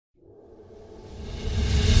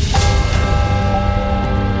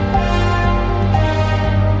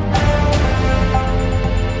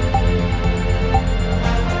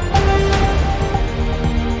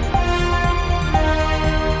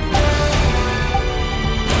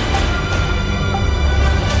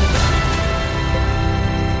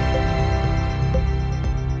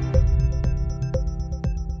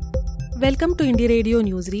Welcome to Indie Radio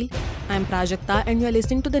Newsreel. I am Prajakta and you are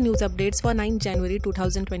listening to the news updates for 9 January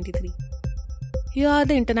 2023. Here are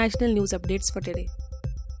the international news updates for today.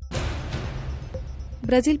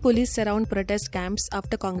 Brazil police surround protest camps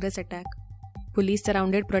after Congress attack. Police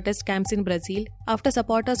surrounded protest camps in Brazil after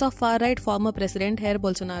supporters of far-right former President Jair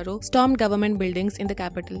Bolsonaro stormed government buildings in the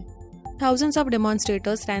capital. Thousands of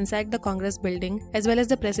demonstrators ransacked the Congress building as well as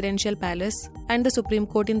the presidential palace and the Supreme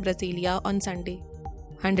Court in Brasilia on Sunday.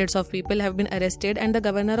 Hundreds of people have been arrested and the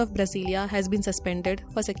governor of Brasilia has been suspended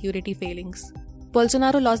for security failings.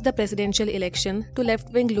 Bolsonaro lost the presidential election to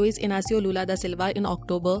left-wing Luiz Inácio Lula da Silva in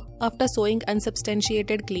October after sowing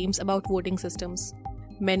unsubstantiated claims about voting systems.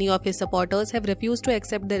 Many of his supporters have refused to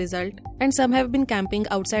accept the result, and some have been camping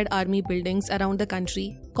outside army buildings around the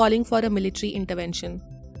country, calling for a military intervention.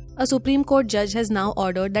 A Supreme Court judge has now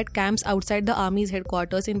ordered that camps outside the army's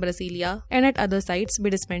headquarters in Brasilia and at other sites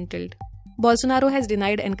be dismantled. Bolsonaro has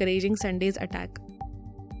denied encouraging Sunday's attack.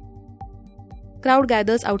 Crowd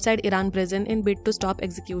gathers outside Iran prison in bid to stop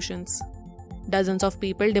executions. Dozens of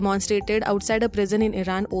people demonstrated outside a prison in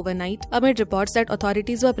Iran overnight amid reports that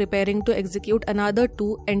authorities were preparing to execute another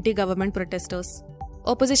 2 anti-government protesters.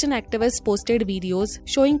 Opposition activists posted videos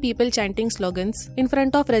showing people chanting slogans in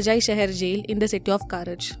front of Rajai Sheher jail in the city of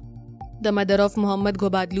Karaj. The mother of Mohammad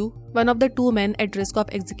Ghobadlu, one of the 2 men at risk of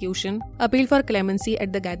execution, appealed for clemency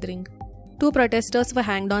at the gathering. 2 protesters were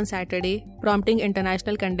hanged on Saturday, prompting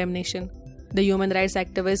international condemnation. The human rights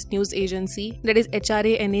activist news agency, that is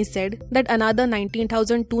HRANA, said that another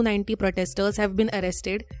 19,290 protesters have been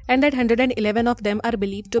arrested and that 111 of them are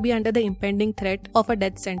believed to be under the impending threat of a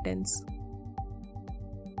death sentence.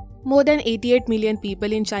 More than 88 million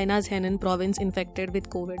people in China's Henan province infected with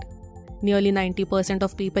COVID. Nearly 90%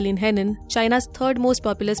 of people in Henan, China's third most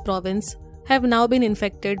populous province, have now been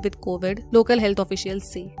infected with COVID, local health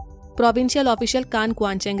officials say. Provincial official Kan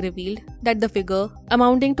Quancheng revealed that the figure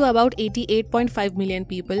amounting to about 88.5 million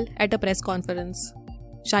people at a press conference.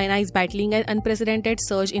 China is battling an unprecedented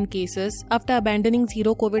surge in cases after abandoning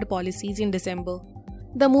zero COVID policies in December.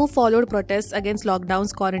 The move followed protests against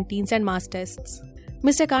lockdowns, quarantines and mass tests.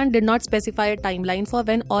 Mr. Khan did not specify a timeline for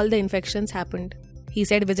when all the infections happened. He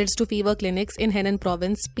said visits to fever clinics in Henan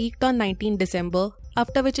province peaked on 19 December,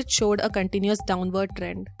 after which it showed a continuous downward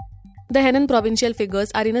trend. The Henan provincial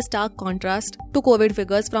figures are in a stark contrast to COVID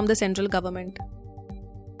figures from the central government.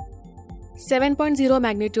 7.0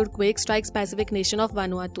 magnitude quake strikes Pacific nation of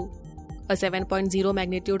Vanuatu. A 7.0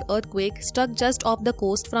 magnitude earthquake struck just off the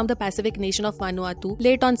coast from the Pacific nation of Vanuatu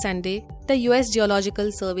late on Sunday, the US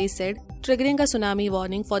Geological Survey said, triggering a tsunami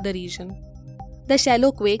warning for the region. The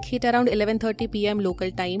shallow quake hit around 11:30 p.m.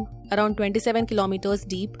 local time, around 27 kilometers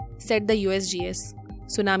deep, said the USGS.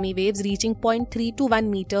 Tsunami waves reaching 0.3 to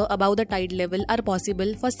 1 meter above the tide level are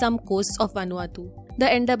possible for some coasts of Vanuatu, the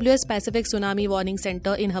NWS Pacific Tsunami Warning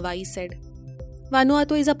Center in Hawaii said.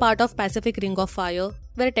 Vanuatu is a part of Pacific Ring of Fire,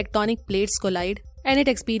 where tectonic plates collide and it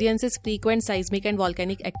experiences frequent seismic and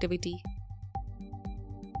volcanic activity.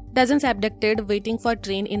 Dozens abducted waiting for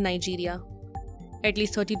train in Nigeria. At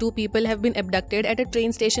least 32 people have been abducted at a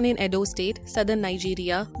train station in Edo State, southern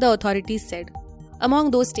Nigeria, the authorities said.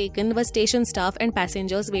 Among those taken were station staff and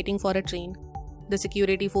passengers waiting for a train. The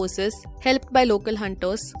security forces, helped by local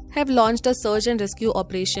hunters, have launched a search and rescue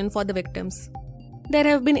operation for the victims. There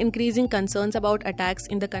have been increasing concerns about attacks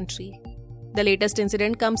in the country. The latest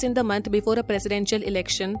incident comes in the month before a presidential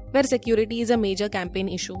election, where security is a major campaign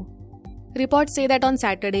issue. Reports say that on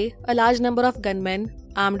Saturday, a large number of gunmen,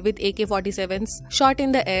 armed with AK-47s, shot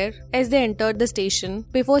in the air as they entered the station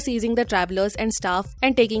before seizing the travelers and staff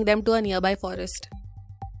and taking them to a nearby forest.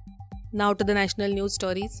 Now to the national news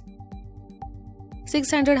stories.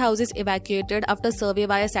 600 houses evacuated after survey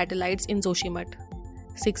via satellites in Joshimath.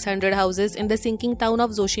 600 houses in the sinking town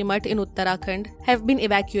of Joshimath in Uttarakhand have been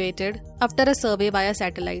evacuated after a survey via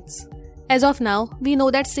satellites. As of now, we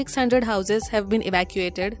know that 600 houses have been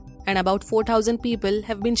evacuated and about 4,000 people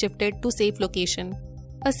have been shifted to safe location,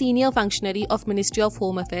 a senior functionary of Ministry of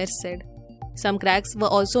Home Affairs said. Some cracks were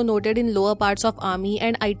also noted in lower parts of Army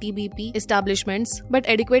and ITBP establishments, but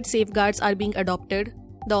adequate safeguards are being adopted,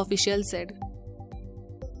 the official said.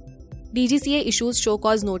 DGCA issues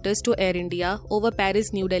show-cause notice to Air India over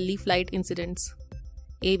Paris-New Delhi flight incidents.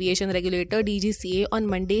 Aviation regulator DGCA on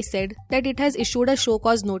Monday said that it has issued a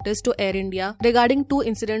show-cause notice to Air India regarding 2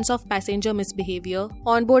 incidents of passenger misbehavior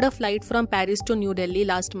on board a flight from Paris to New Delhi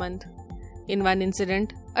last month. In one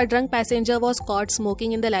incident, a drunk passenger was caught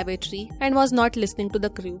smoking in the lavatory and was not listening to the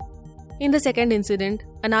crew. In the second incident,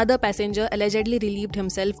 another passenger allegedly relieved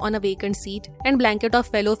himself on a vacant seat and blanket of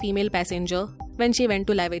fellow female passenger when she went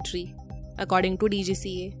to lavatory, according to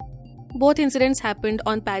DGCA. Both incidents happened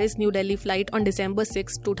on Paris-New Delhi flight on December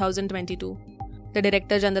 6, 2022. The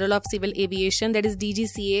Director General of Civil Aviation, that is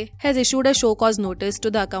DGCA, has issued a show-cause notice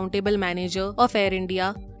to the accountable manager of Air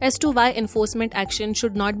India as to why enforcement action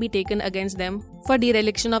should not be taken against them for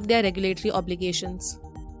dereliction of their regulatory obligations.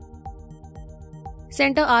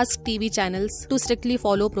 Centre asked TV channels to strictly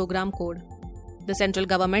follow program code. The central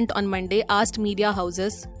government on Monday asked media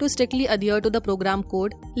houses to strictly adhere to the program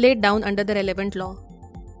code laid down under the relevant law.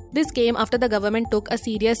 This came after the government took a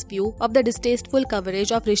serious view of the distasteful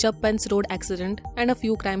coverage of Rishabh Pant's road accident and a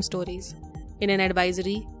few crime stories. In an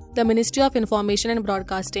advisory, the Ministry of Information and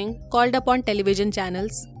Broadcasting called upon television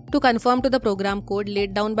channels to conform to the program code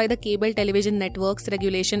laid down by the Cable Television Networks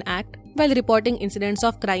Regulation Act while reporting incidents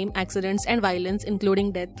of crime, accidents and violence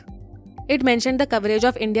including death. It mentioned the coverage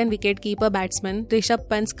of Indian wicketkeeper batsman Rishabh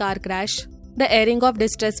Pant's car crash, the airing of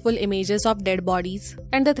distressful images of dead bodies,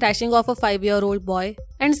 and the thrashing of a 5-year-old boy,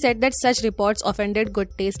 and said that such reports offended good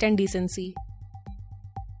taste and decency.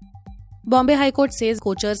 Bombay High Court says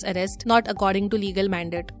Kocher's arrest not according to legal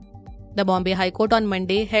mandate. The Bombay High Court on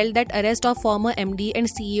Monday held that arrest of former MD and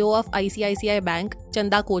CEO of ICICI Bank,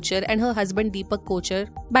 Chanda Kocher, and her husband Deepak Kocher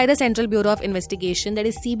by the Central Bureau of Investigation, that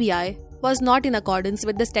is CBI, was not in accordance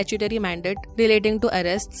with the statutory mandate relating to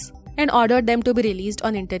arrests and ordered them to be released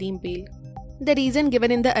on interim bail. The reason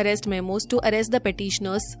given in the arrest memos to arrest the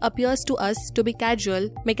petitioners appears to us to be casual,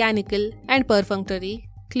 mechanical, and perfunctory,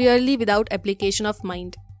 clearly without application of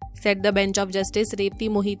mind, said the bench of Justice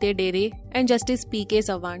Revti Mohite Dere and Justice P.K.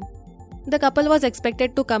 Sawan. The couple was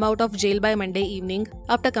expected to come out of jail by Monday evening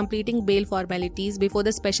after completing bail formalities before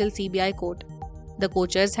the special CBI court. The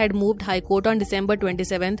Kochers had moved High Court on December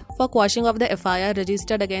 27th for quashing of the FIR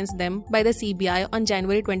registered against them by the CBI on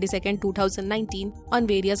January 22, 2019 on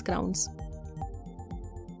various grounds.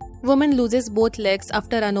 Woman loses both legs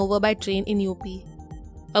after run over by train in UP.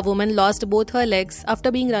 A woman lost both her legs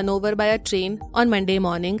after being run over by a train on Monday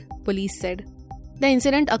morning, police said. The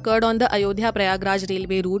incident occurred on the Ayodhya-Prayagraj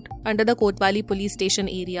railway route under the Kotwali police station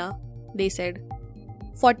area, they said.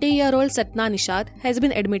 40-year-old Satna Nishad has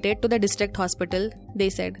been admitted to the district hospital,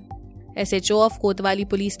 they said. SHO of Kotwali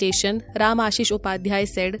police station, Ram Ashish Upadhyay,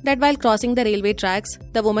 said that while crossing the railway tracks,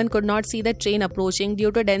 the woman could not see the train approaching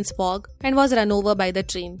due to dense fog and was run over by the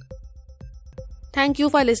train. Thank you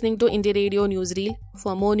for listening to Indie Radio Newsreel.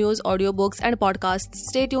 For more news, audiobooks and podcasts,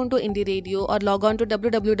 stay tuned to Indie Radio or log on to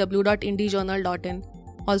www.indiejournal.in.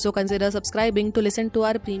 Also consider subscribing to listen to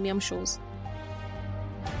our premium shows.